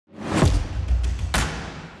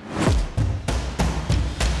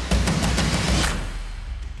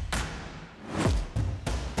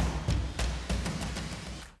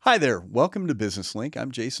Hi there. Welcome to Business Link.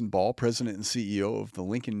 I'm Jason Ball, President and CEO of the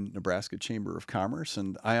Lincoln, Nebraska Chamber of Commerce,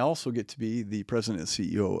 and I also get to be the President and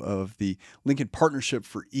CEO of the Lincoln Partnership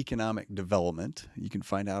for Economic Development. You can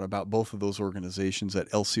find out about both of those organizations at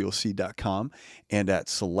lcoc.com and at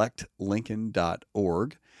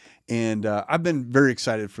selectlincoln.org. And I've been very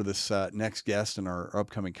excited for this next guest in our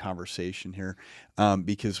upcoming conversation here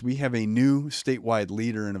because we have a new statewide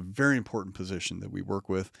leader in a very important position that we work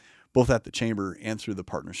with both at the Chamber and through the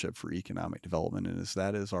Partnership for Economic Development, and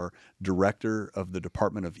that is our Director of the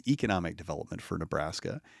Department of Economic Development for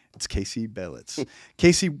Nebraska. It's KC Belitz.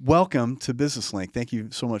 KC, welcome to Business Link. Thank you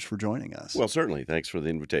so much for joining us. Well, certainly. Thanks for the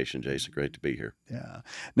invitation, Jason. Great to be here. Yeah.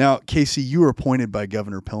 Now, KC, you were appointed by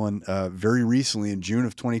Governor Pillen very recently in June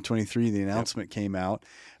of 2023. The announcement came out.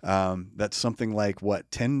 That's something like,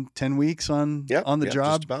 10 weeks on the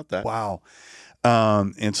job? Just about that. Wow.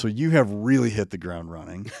 And so you have really hit the ground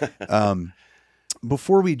running.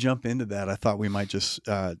 Before we jump into that, I thought we might just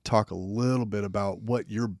talk a little bit about what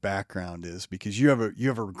your background is, because you have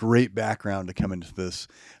a great background to come into this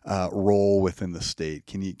role within the state.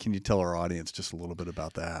 Can you tell our audience just a little bit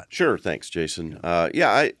about that? Sure. Thanks, Jason.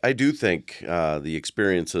 I do think the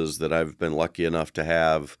experiences that I've been lucky enough to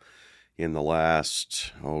have in the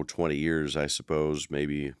last 20 years, I suppose,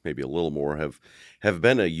 maybe a little more, have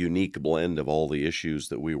been a unique blend of all the issues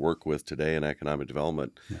that we work with today in economic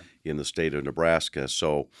development in the state of Nebraska.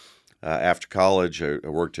 So after college, I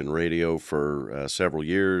worked in radio for several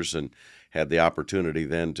years and had the opportunity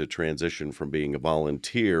then to transition from being a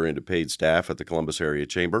volunteer into paid staff at the Columbus Area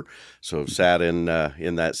Chamber. So I've sat in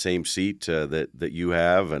that same seat that you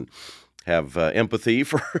have and have empathy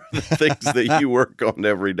for the things that you work on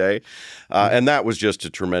every day. And that was just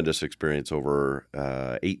a tremendous experience over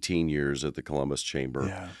 18 years at the Columbus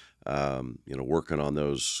Chamber, working on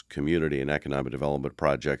those community and economic development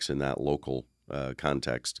projects in that local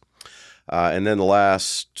context. And then the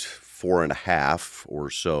last 4.5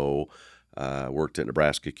 or so worked at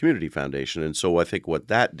Nebraska Community Foundation. And so I think what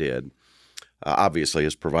that did, obviously,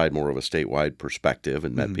 is provide more of a statewide perspective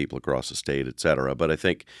and met people across the state, et cetera. But I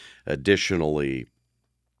think additionally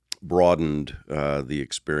broadened the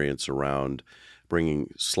experience around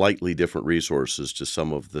bringing slightly different resources to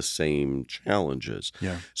some of the same challenges.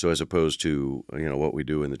 Yeah. So as opposed to what we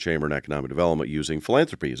do in the Chamber in Economic Development, using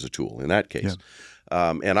philanthropy as a tool in that case.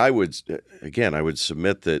 Yeah. And I would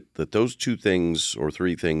submit that those two things or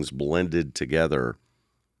three things blended together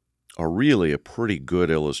are really a pretty good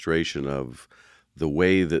illustration of the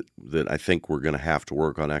way that I think we're going to have to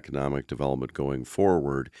work on economic development going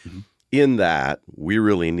forward, in that we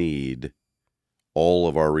really need all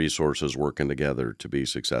of our resources working together to be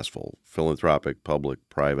successful. Philanthropic, public,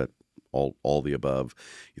 private, all the above.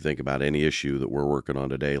 You think about any issue that we're working on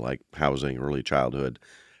today, like housing, early childhood,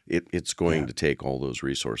 it's going to take all those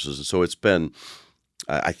resources. And so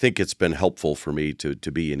I think it's been helpful for me to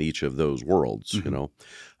be in each of those worlds,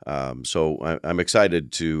 So I'm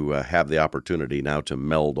excited to have the opportunity now to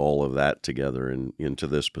meld all of that together into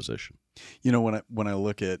this position. When I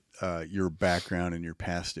look at your background and your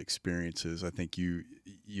past experiences, I think you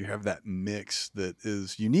have that mix that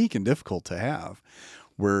is unique and difficult to have,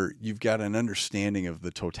 where you've got an understanding of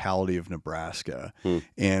the totality of Nebraska,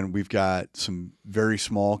 and we've got some very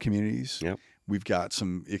small communities. Yep. We've got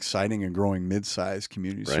some exciting and growing mid-sized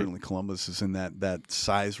communities. Right. Certainly Columbus is in that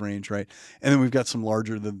size range, right? And then we've got some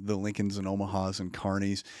larger, the Lincolns and Omahas and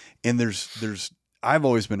Kearneys. And there's I've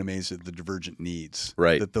always been amazed at the divergent needs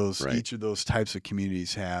that each of those types of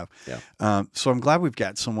communities have. Yeah. So I'm glad we've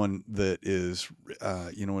got someone that is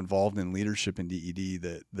involved in leadership in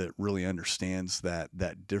DED that really understands that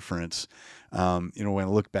difference. When I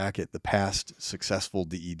look back at the past successful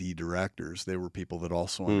DED directors, they were people that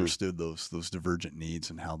also understood those divergent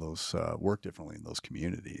needs and how those work differently in those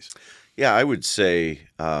communities. Yeah, I would say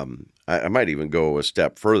I might even go a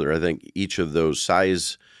step further. I think each of those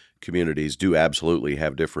size communities do absolutely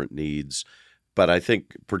have different needs, but I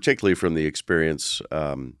think particularly from the experience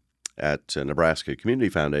at Nebraska Community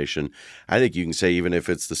Foundation, I think you can say even if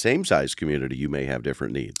it's the same size community, you may have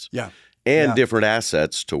different needs. Yeah. And different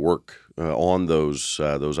assets to work on those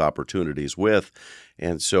opportunities with.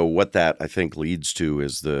 And so what that I think leads to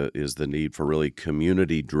is the need for really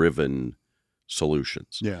community-driven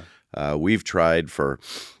solutions. Yeah. We've tried for,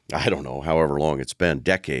 I don't know, however long it's been,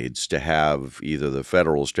 decades, to have either the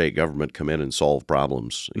federal or state government come in and solve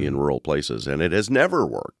problems in rural places. And it has never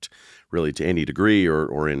worked really to any degree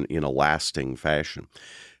or in a lasting fashion.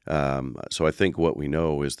 So I think what we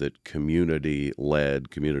know is that community-led,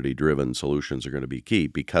 community-driven solutions are going to be key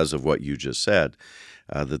because of what you just said,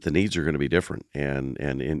 that the needs are going to be different. And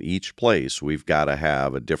in each place, we've got to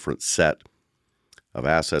have a different set of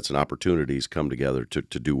assets and opportunities come together to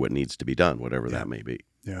do what needs to be done, whatever that may be.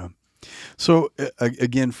 Yeah. So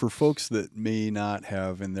again, for folks that may not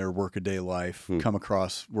have in their workaday life come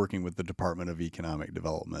across working with the Department of Economic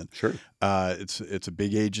Development, Sure, it's a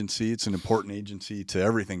big agency. It's an important agency to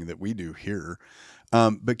everything that we do here.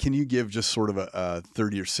 But can you give just sort of a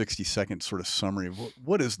 30 or 60-second sort of summary of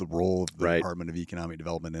what is the role of the Department of Economic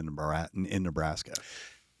Development in Nebraska?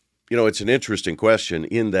 It's an interesting question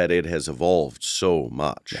in that it has evolved so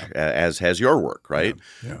much, as has your work, right?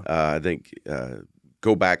 Yeah. I think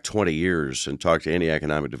go back 20 years and talk to any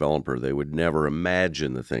economic developer, they would never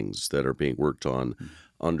imagine the things that are being worked on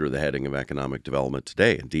under the heading of economic development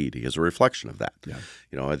today. Indeed, he is a reflection of that.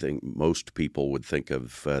 Yeah. I think most people would think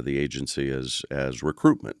of the agency as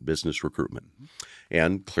recruitment, business recruitment.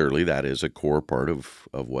 And clearly that is a core part of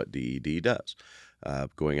what DED does.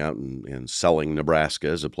 Going out and selling Nebraska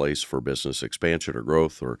as a place for business expansion or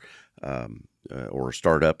growth or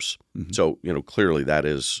startups. So, clearly that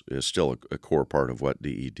is still a core part of what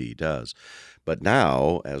DED does. But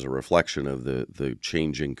now, as a reflection of the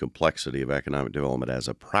changing complexity of economic development as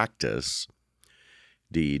a practice,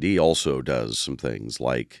 DED also does some things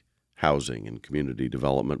like housing and community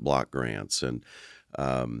development block grants and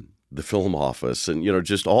the film office and,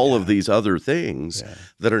 just all of these other things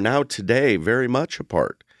that are now today very much a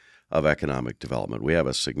part of economic development. We have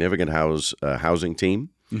a significant housing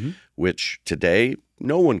team, which today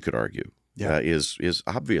no one could argue is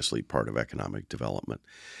obviously part of economic development.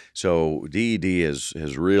 So DED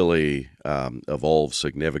has really evolved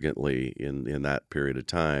significantly in that period of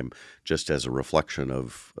time, just as a reflection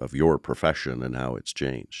of your profession and how it's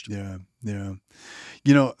changed. Yeah.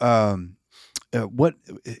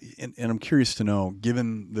 And I'm curious to know,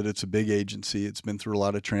 given that it's a big agency, it's been through a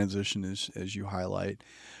lot of transition, as you highlight.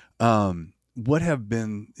 What have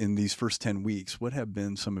been, in these first 10 weeks, what have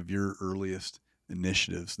been some of your earliest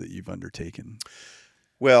initiatives that you've undertaken?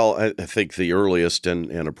 Well, I think the earliest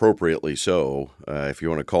and appropriately so, if you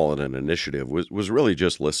want to call it an initiative, was really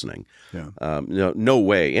just listening. Yeah. No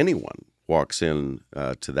way anyone walks in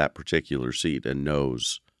to that particular seat and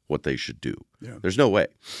knows what they should do. Yeah. There's no way.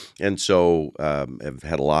 And so I've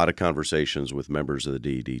had a lot of conversations with members of the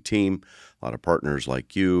DED team, a lot of partners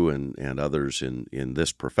like you and others in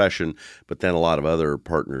this profession, but then a lot of other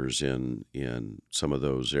partners in some of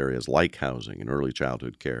those areas like housing and early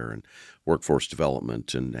childhood care and workforce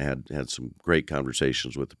development, and had some great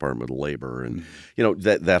conversations with the Department of Labor and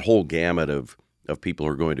that whole gamut of people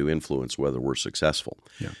who are going to influence whether we're successful.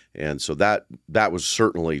 Yeah. And so that was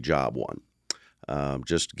certainly job one.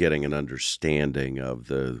 Just getting an understanding of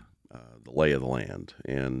the lay of the land.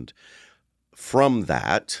 And from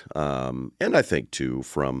that, and I think too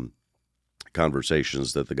from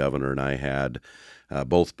conversations that the governor and I had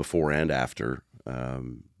both before and after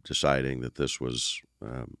deciding that this was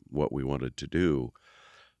what we wanted to do,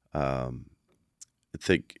 I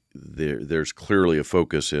think there's clearly a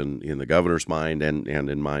focus in the governor's mind and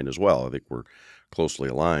in mine as well. I think we're closely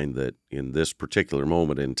aligned that in this particular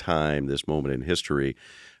moment in time, this moment in history,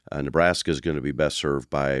 Nebraska is going to be best served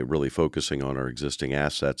by really focusing on our existing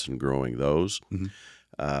assets and growing those.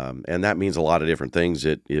 And that means a lot of different things.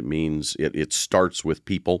 It means it starts with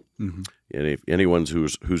people. And if anyone's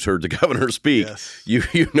who's heard the governor speak,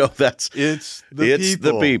 you know it's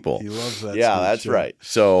the people. He loves that. Yeah, that's right.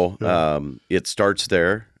 So it starts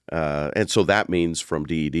there. And so that means from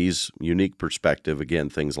DED's unique perspective, again,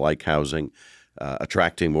 things like housing,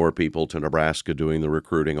 attracting more people to Nebraska, doing the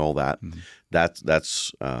recruiting, all that.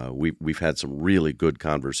 That's we've had some really good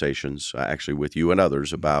conversations actually with you and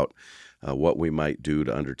others about what we might do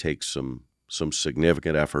to undertake some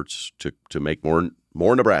significant efforts to make more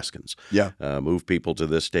Nebraskans. Move people to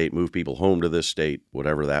this state, move people home to this state,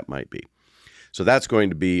 whatever that might be. So that's going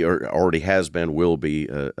to be, or already has been, will be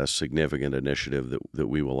a significant initiative that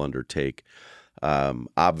we will undertake.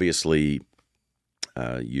 Obviously,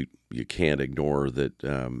 you can't ignore that,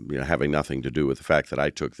 having nothing to do with the fact that I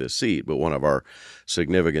took this seat, but one of our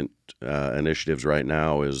significant initiatives right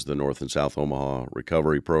now is the North and South Omaha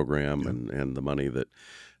Recovery Program and the money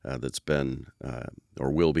that's been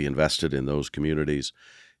or will be invested in those communities.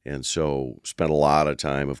 And so spent a lot of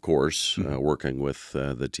time, of course, working with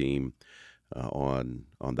the team on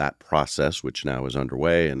that process, which now is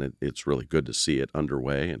underway, and it's really good to see it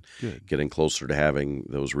underway and getting closer to having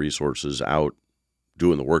those resources out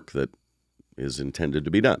doing the work that is intended to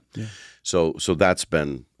be done. So that's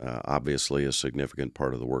been obviously a significant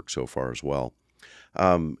part of the work so far as well.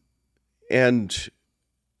 And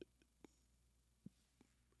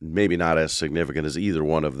maybe not as significant as either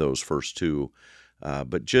one of those first two,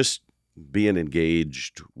 but just being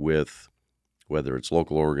engaged with whether it's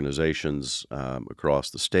local organizations across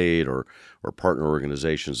the state or partner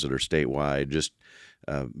organizations that are statewide, just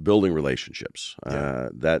building relationships.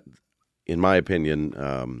 That, in my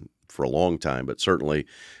opinion, for a long time, but certainly,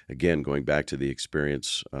 again, going back to the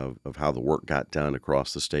experience of how the work got done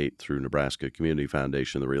across the state through Nebraska Community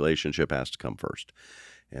Foundation, the relationship has to come first.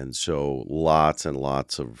 And so lots and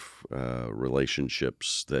lots of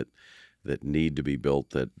relationships that need to be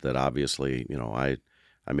built that obviously,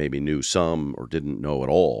 I maybe knew some or didn't know at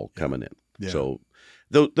all coming in. Yeah. So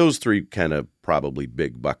those three kind of probably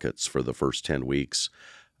big buckets for the first 10 weeks.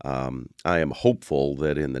 I am hopeful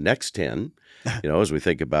that in the next 10, as we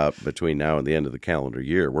think about between now and the end of the calendar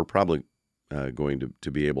year, we're probably going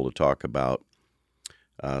to be able to talk about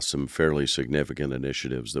some fairly significant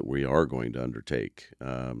initiatives that we are going to undertake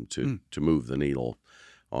to move the needle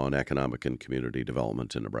on economic and community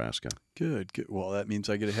development in Nebraska. Good. Well, that means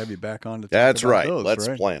I get to have you back on to talk That's about right. those, Let's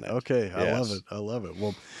right? plan it. Okay. Yes. I love it.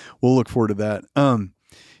 Well, we'll look forward to that.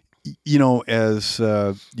 As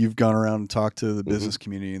you've gone around and talked to the business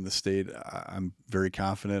community in the state, I'm very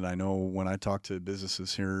confident. I know when I talk to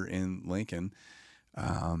businesses here in Lincoln,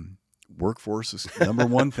 workforce is number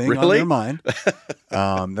one thing on their mind.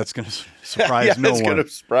 That's going to surprise no one. It's going to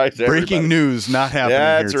surprise everybody. Breaking news not happening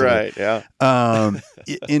That's here today. right. Yeah.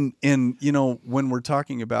 When we're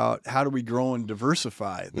talking about how do we grow and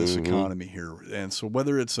diversify this economy here, and so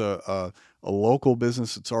whether it's a local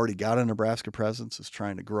business that's already got a Nebraska presence is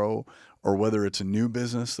trying to grow, or whether it's a new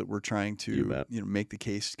business that we're trying to make the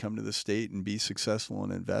case to come to the state and be successful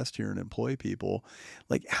and invest here and employ people,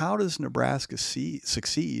 like how does Nebraska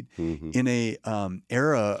succeed in a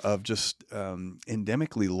era of just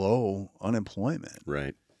endemically low unemployment?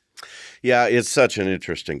 Right. Yeah, it's such an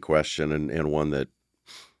interesting question and one that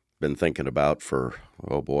I've been thinking about for,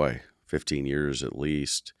 15 years at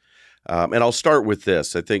least. And I'll start with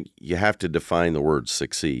this. I think you have to define the word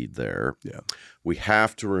succeed there. Yeah. We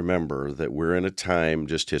have to remember that we're in a time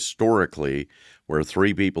just historically where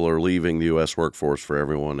 3 people are leaving the U.S. workforce for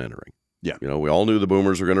everyone entering. Yeah. We all knew the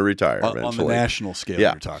boomers were going to retire eventually. On the national scale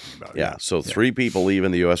you're talking about. Yeah. So 3 people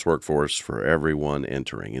leaving the U.S. workforce for everyone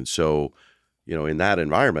entering. And so, in that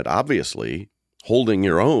environment, obviously, holding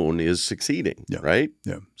your own is succeeding, right?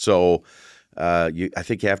 Yeah. So I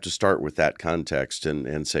think you have to start with that context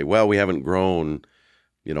and say, well, we haven't grown,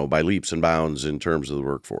 by leaps and bounds in terms of the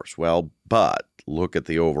workforce. Well, but look at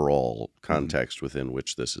the overall context within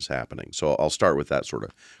which this is happening. So I'll start with that sort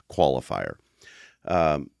of qualifier.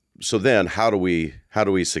 So then how do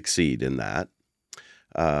we succeed in that?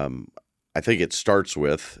 I think it starts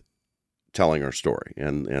with telling our story.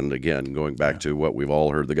 And again, going back to what we've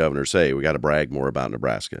all heard the governor say, we got to brag more about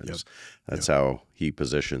Nebraska. That's how he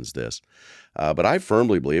positions this. But I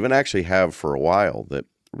firmly believe, and actually have for a while, that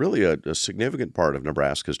really a significant part of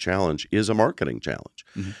Nebraska's challenge is a marketing challenge.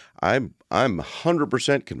 I'm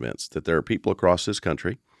 100% convinced that there are people across this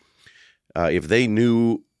country, if they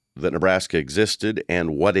knew that Nebraska existed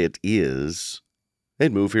and what it is,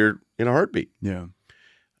 they'd move here in a heartbeat. Yeah.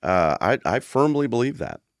 I firmly believe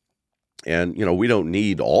that. And, we don't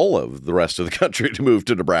need all of the rest of the country to move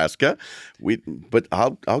to Nebraska. But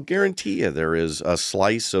I'll guarantee you there is a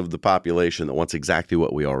slice of the population that wants exactly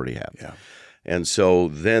what we already have. Yeah. And so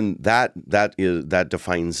then that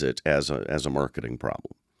defines it as a marketing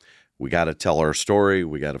problem. We got to tell our story.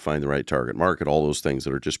 We got to find the right target market, all those things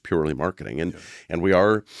that are just purely marketing. And we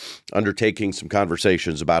are undertaking some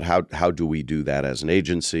conversations about how do we do that as an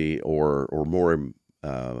agency or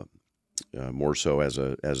more so as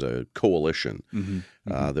a coalition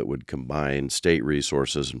that would combine state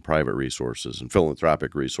resources and private resources and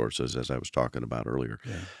philanthropic resources, as I was talking about earlier.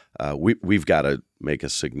 Yeah. We've got to make a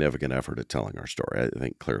significant effort at telling our story. I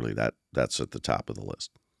think clearly that's at the top of the list.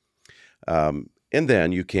 And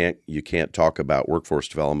then you can't talk about workforce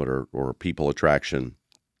development or people attraction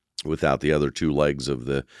without the other 2 legs of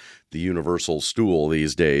the universal stool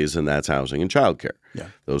these days, and that's housing and childcare. Yeah.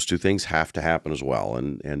 Those 2 things have to happen as well.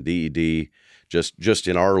 And DED, just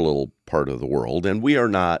in our little part of the world, and we are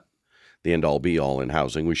not the end-all be-all in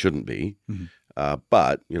housing. We shouldn't be.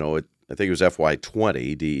 But, I think it was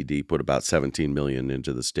FY20, DED put about $17 million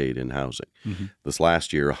into the state in housing. This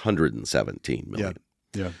last year, $117 million.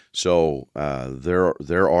 Yeah. So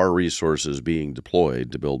there are resources being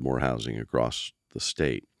deployed to build more housing across the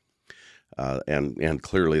state. And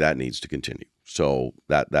clearly that needs to continue. So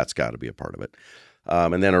that's got to be a part of it.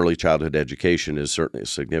 And then early childhood education is certainly a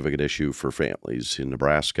significant issue for families in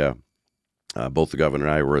Nebraska. Both the governor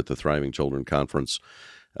and I were at the Thriving Children Conference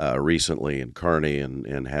recently in Kearney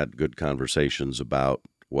and had good conversations about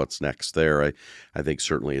what's next there. I think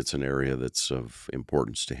certainly it's an area that's of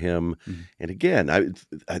importance to him. And again,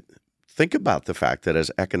 think about the fact that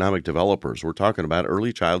as economic developers, we're talking about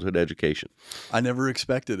early childhood education. I never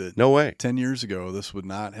expected it. No way. 10 years ago, this would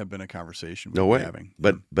not have been a conversation No we'd way. be having.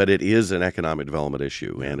 But it is an economic development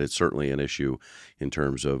issue, and it's certainly an issue in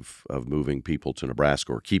terms of moving people to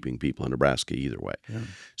Nebraska or keeping people in Nebraska either way. Yeah.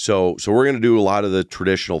 So we're going to do a lot of the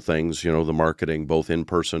traditional things, the marketing, both in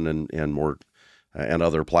person and more and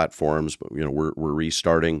other platforms. But we're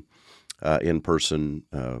restarting in person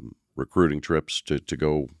recruiting trips to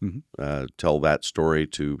go tell that story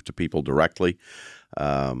to people directly.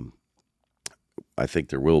 I think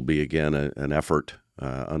there will be, again, an effort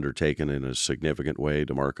undertaken in a significant way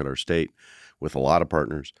to market our state with a lot of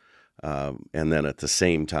partners. And then at the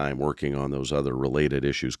same time working on those other related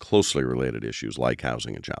issues, closely related issues like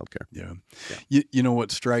housing and childcare. Yeah. You know,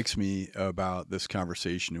 what strikes me about this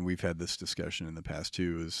conversation, and we've had this discussion in the past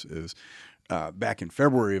too, is back in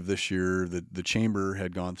February of this year, the chamber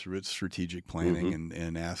had gone through its strategic planning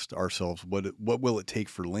and asked ourselves, what will it take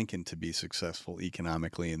for Lincoln to be successful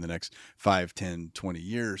economically in the next 5, 10, 20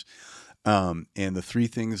 years? And the three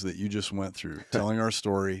things that you just went through, telling our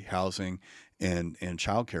story, housing, and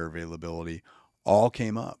childcare availability, all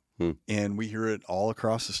came up. And we hear it all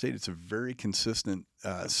across the state. It's a very consistent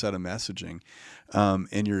set of messaging.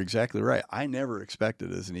 And you're exactly right. I never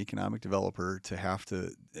expected as an economic developer to have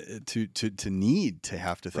to need to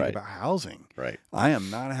have to think about housing. Right. I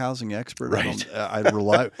am not a housing expert. Right. I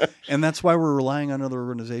rely, and that's why we're relying on other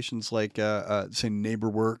organizations like, say,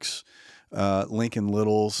 NeighborWorks, Lincoln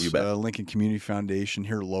Littles, Lincoln Community Foundation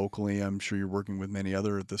here locally. I'm sure you're working with many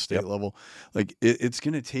other at the state level. Like it's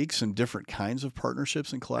going to take some different kinds of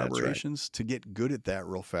partnerships and collaborations to get good at that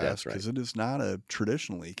real fast, because it is not a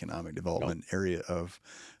traditional economic development area of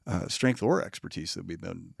strength or expertise that we've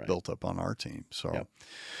been built up on our team. So,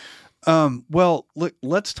 well, look,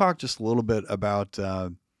 let's talk just a little bit about.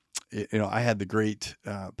 I had the great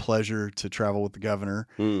pleasure to travel with the governor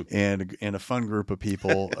and a fun group of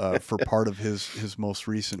people for part of his most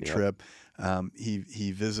recent trip.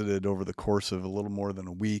 He visited over the course of a little more than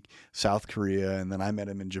a week South Korea, and then I met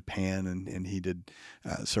him in Japan, and he did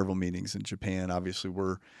several meetings in Japan. Obviously,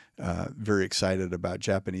 we're very excited about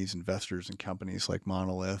Japanese investors and companies like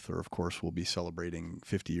Monolith, or of course we'll be celebrating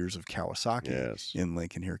 50 years of Kawasaki in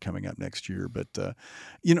Lincoln here coming up next year. But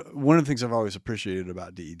one of the things I've always appreciated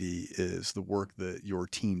about DED is the work that your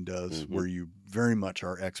team does, where you very much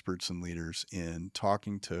are experts and leaders in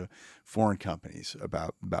talking to foreign companies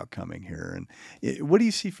about coming here. And what do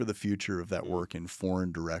you see for the future of that work in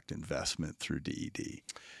foreign direct investment through DED?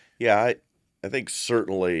 Yeah, I think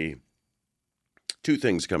certainly two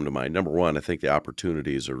things come to mind. Number one, I think the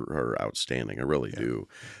opportunities are outstanding. I really do.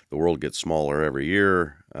 The world gets smaller every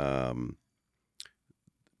year.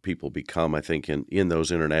 People become, I think, in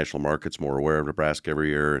those international markets more aware of Nebraska every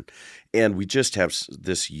year. And we just have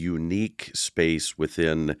this unique space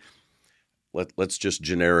within, let's just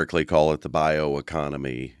generically call it the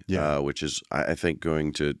bioeconomy, which is, I think,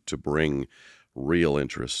 going to bring real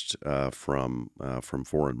interest from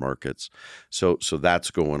foreign markets. So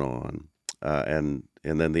that's going on.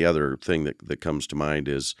 And then the other thing that comes to mind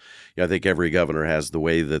is, I think every governor has the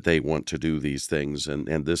way that they want to do these things,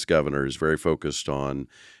 and this governor is very focused on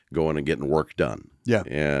going and getting work done. Yeah.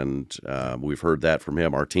 And we've heard that from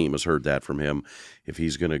him. Our team has heard that from him. If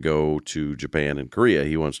he's going to go to Japan and Korea,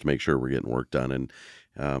 he wants to make sure we're getting work done. And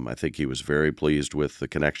I think he was very pleased with the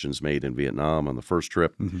connections made in Vietnam on the first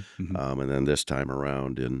trip, and then this time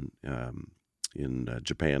around in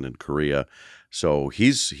Japan and Korea. So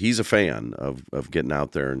he's a fan of getting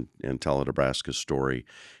out there and telling Nebraska's story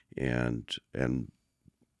and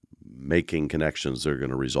making connections that are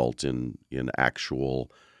going to result in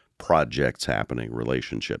actual projects happening,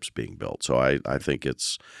 relationships being built. So I think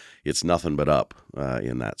it's nothing but up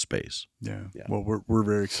in that space. Yeah. Well, we're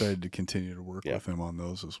very excited to continue to work with him on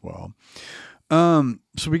those as well.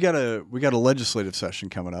 So we got a legislative session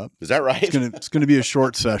coming up. Is that right? It's gonna be a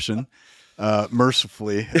short session.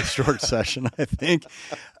 Mercifully a short session, I think.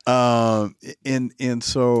 And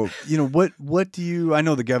so, what do you, I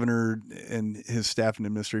know the governor and his staff and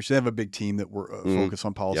administration, they have a big team that we're focused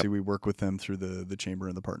on policy. We work with them through the chamber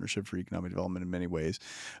and the Partnership for Economic Development in many ways.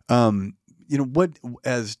 What,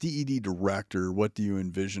 as DED director, what do you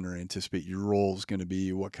envision or anticipate your role is going to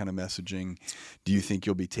be? What kind of messaging do you think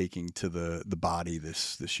you'll be taking to the body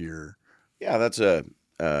this year? Yeah, that's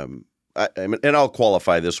and I'll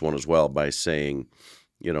qualify this one as well by saying,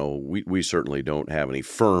 we certainly don't have any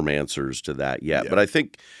firm answers to that yet. But I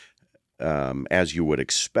think, as you would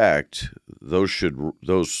expect,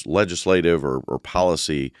 those legislative or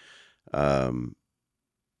policy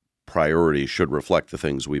priorities should reflect the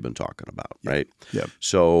things we've been talking about, right? Yeah.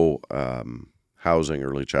 So housing,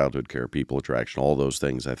 early childhood care, people attraction, all those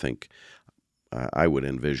things, I think I would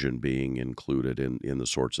envision being included in the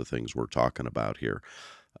sorts of things we're talking about here.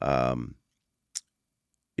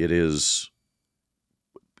 It's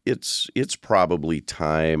probably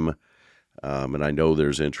time, and I know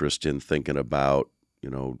there's interest in thinking about,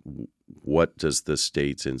 what does the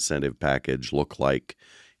state's incentive package look like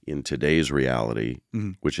in today's reality,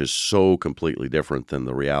 which is so completely different than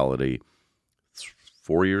the reality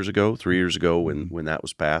 3 years ago when that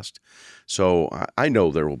was passed. So I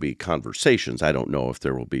know there will be conversations. I don't know if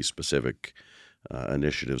there will be specific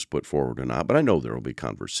initiatives put forward or not, but I know there will be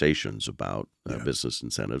conversations about business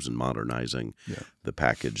incentives and modernizing the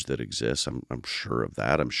package that exists. I'm sure of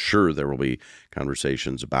that. I'm sure there will be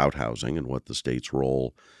conversations about housing and what the state's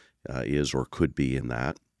role is or could be in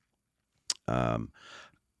that.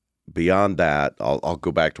 Beyond that, I'll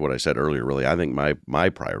go back to what I said earlier. Really, I think my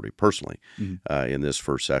priority personally in this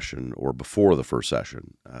first session or before the first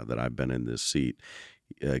session that I've been in this seat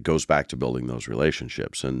goes back to building those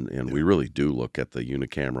relationships. And we really do look at the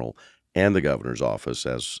unicameral and the governor's office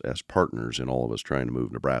as partners in all of us trying to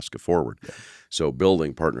move Nebraska forward. Yeah. So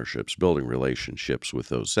building partnerships, building relationships with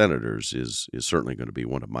those senators is certainly going to be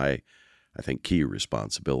one of my, I think, key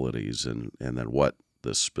responsibilities. And then what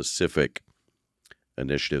the specific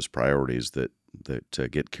initiatives, priorities that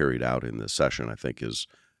get carried out in this session, I think is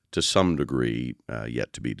to some degree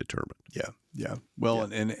yet to be determined. Yeah. Well,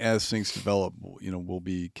 and as things develop, we'll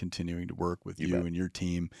be continuing to work with you and your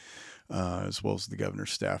team, as well as the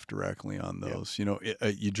governor's staff directly on those.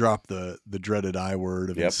 You drop the dreaded I word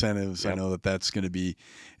of incentives. I know that's going to be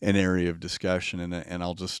an area of discussion, and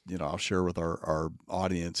I'll just I'll share with our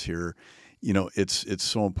audience here. It's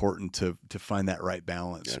so important to find that right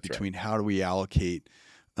balance between how do we allocate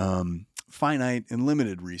finite and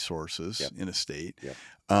limited resources in a state,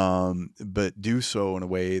 but do so in a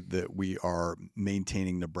way that we are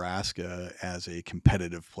maintaining Nebraska as a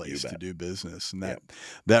competitive place to do business. And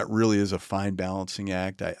that really is a fine balancing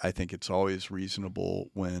act. I think it's always reasonable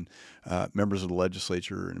when members of the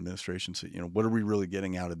legislature and administration say, what are we really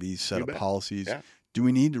getting out of these set of policies? Yeah. Do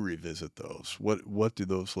we need to revisit those? What do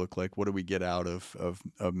those look like? What do we get out of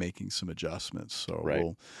making some adjustments?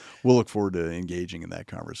 So we'll look forward to engaging in that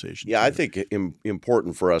conversation. Yeah, I think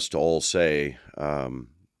important for us to all say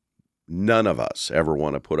none of us ever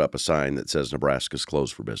want to put up a sign that says Nebraska's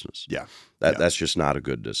closed for business. Yeah, that's just not a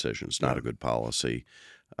good decision. It's not a good policy,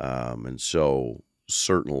 and so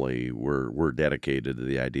certainly we're dedicated to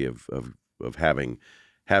the idea of having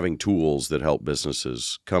tools that help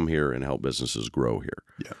businesses come here and help businesses grow here.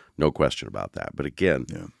 Yeah. No question about that. But again,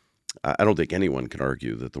 I don't think anyone can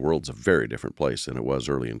argue that the world's a very different place than it was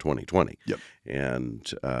early in 2020. Yep. And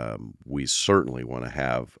we certainly want to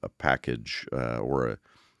have a package or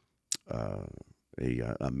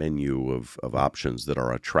a menu of options that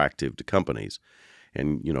are attractive to companies.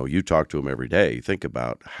 And, you talk to them every day. Think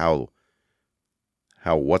about how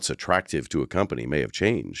what's attractive to a company may have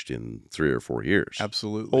changed in 3 or 4 years.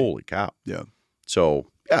 Absolutely. Holy cow. Yeah. So,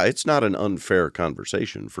 it's not an unfair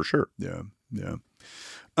conversation for sure. Yeah.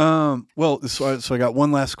 Well, so I got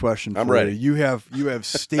one last question for you. I'm ready. You have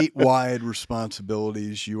statewide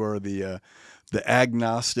responsibilities. You are the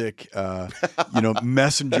agnostic,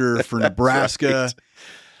 messenger for Nebraska. Right.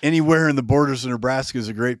 Anywhere in the borders of Nebraska is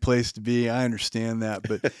a great place to be. I understand that,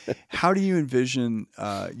 but how do you envision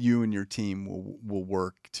you and your team will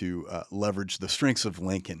work to leverage the strengths of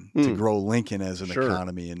Lincoln to grow Lincoln as an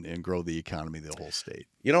economy and grow the economy of the whole state?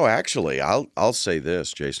 Actually, I'll say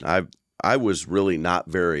this, Jason. I was really not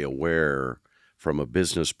very aware from a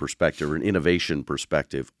business perspective or an innovation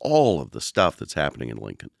perspective, all of the stuff that's happening in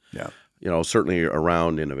Lincoln. Yeah. Certainly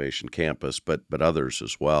around Innovation Campus, but others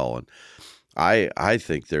as well. And I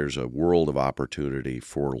think there's a world of opportunity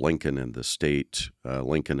for Lincoln and the state,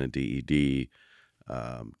 Lincoln and DED,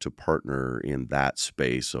 to partner in that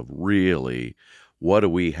space of really what do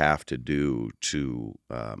we have to do to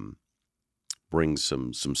bring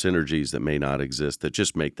some synergies that may not exist that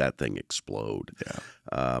just make that thing explode.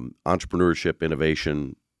 Yeah. Entrepreneurship,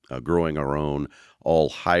 innovation, growing our own, all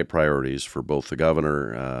high priorities for both the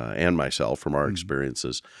governor and myself from our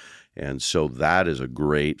experiences. And so that is a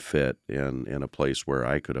great fit in a place where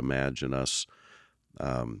I could imagine us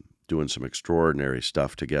doing some extraordinary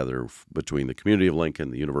stuff together between the community of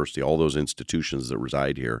Lincoln, the university, all those institutions that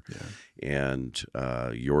reside here, and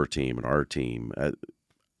your team and our team.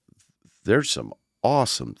 There's some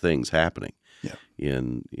awesome things happening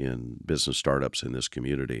in business startups in this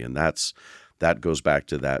community, and that goes back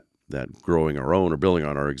to that growing our own or building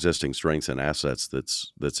on our existing strengths and assets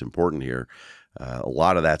that's important here. a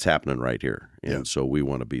lot of that's happening right here. And Yeah. so we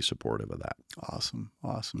want to be supportive of that. Awesome.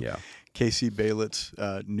 Yeah. KC Belitz,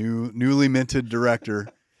 newly minted director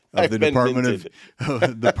of I've the been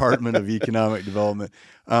Department of Economic Development.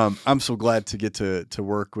 I'm so glad to get to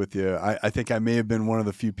work with you. I think I may have been one of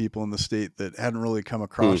the few people in the state that hadn't really come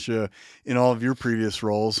across you in all of your previous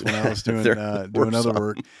roles when I was doing doing other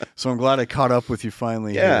work. So I'm glad I caught up with you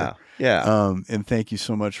finally. Yeah. Yeah. And thank you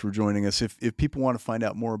so much for joining us. If people want to find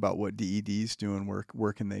out more about what DED is doing,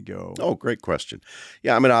 where can they go? Oh, great question.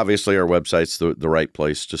 Yeah, I mean, obviously our website's the right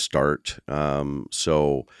place to start.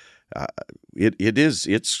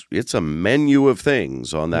 It's a menu of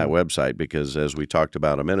things on that website because, as we talked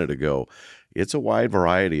about a minute ago, it's a wide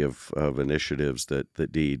variety of initiatives that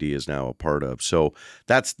DED is now a part of. So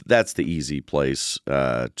that's the easy place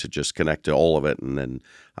to just connect to all of it. And then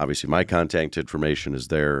obviously my contact information is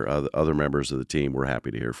there. Other members of the team, we're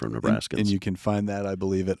happy to hear from Nebraskans. And you can find that, I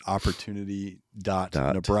believe, at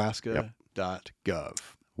opportunity.nebraska.gov.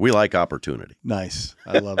 We like opportunity. Nice.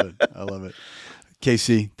 I love it. I love it.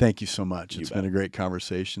 KC, thank you so much. It's been a great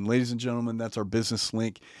conversation. Ladies and gentlemen, that's our business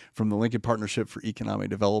link from the Lincoln Partnership for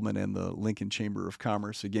Economic Development and the Lincoln Chamber of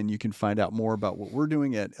Commerce. Again, you can find out more about what we're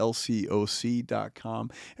doing at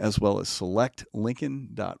lcoc.com as well as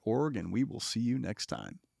selectlincoln.org, and we will see you next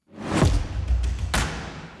time.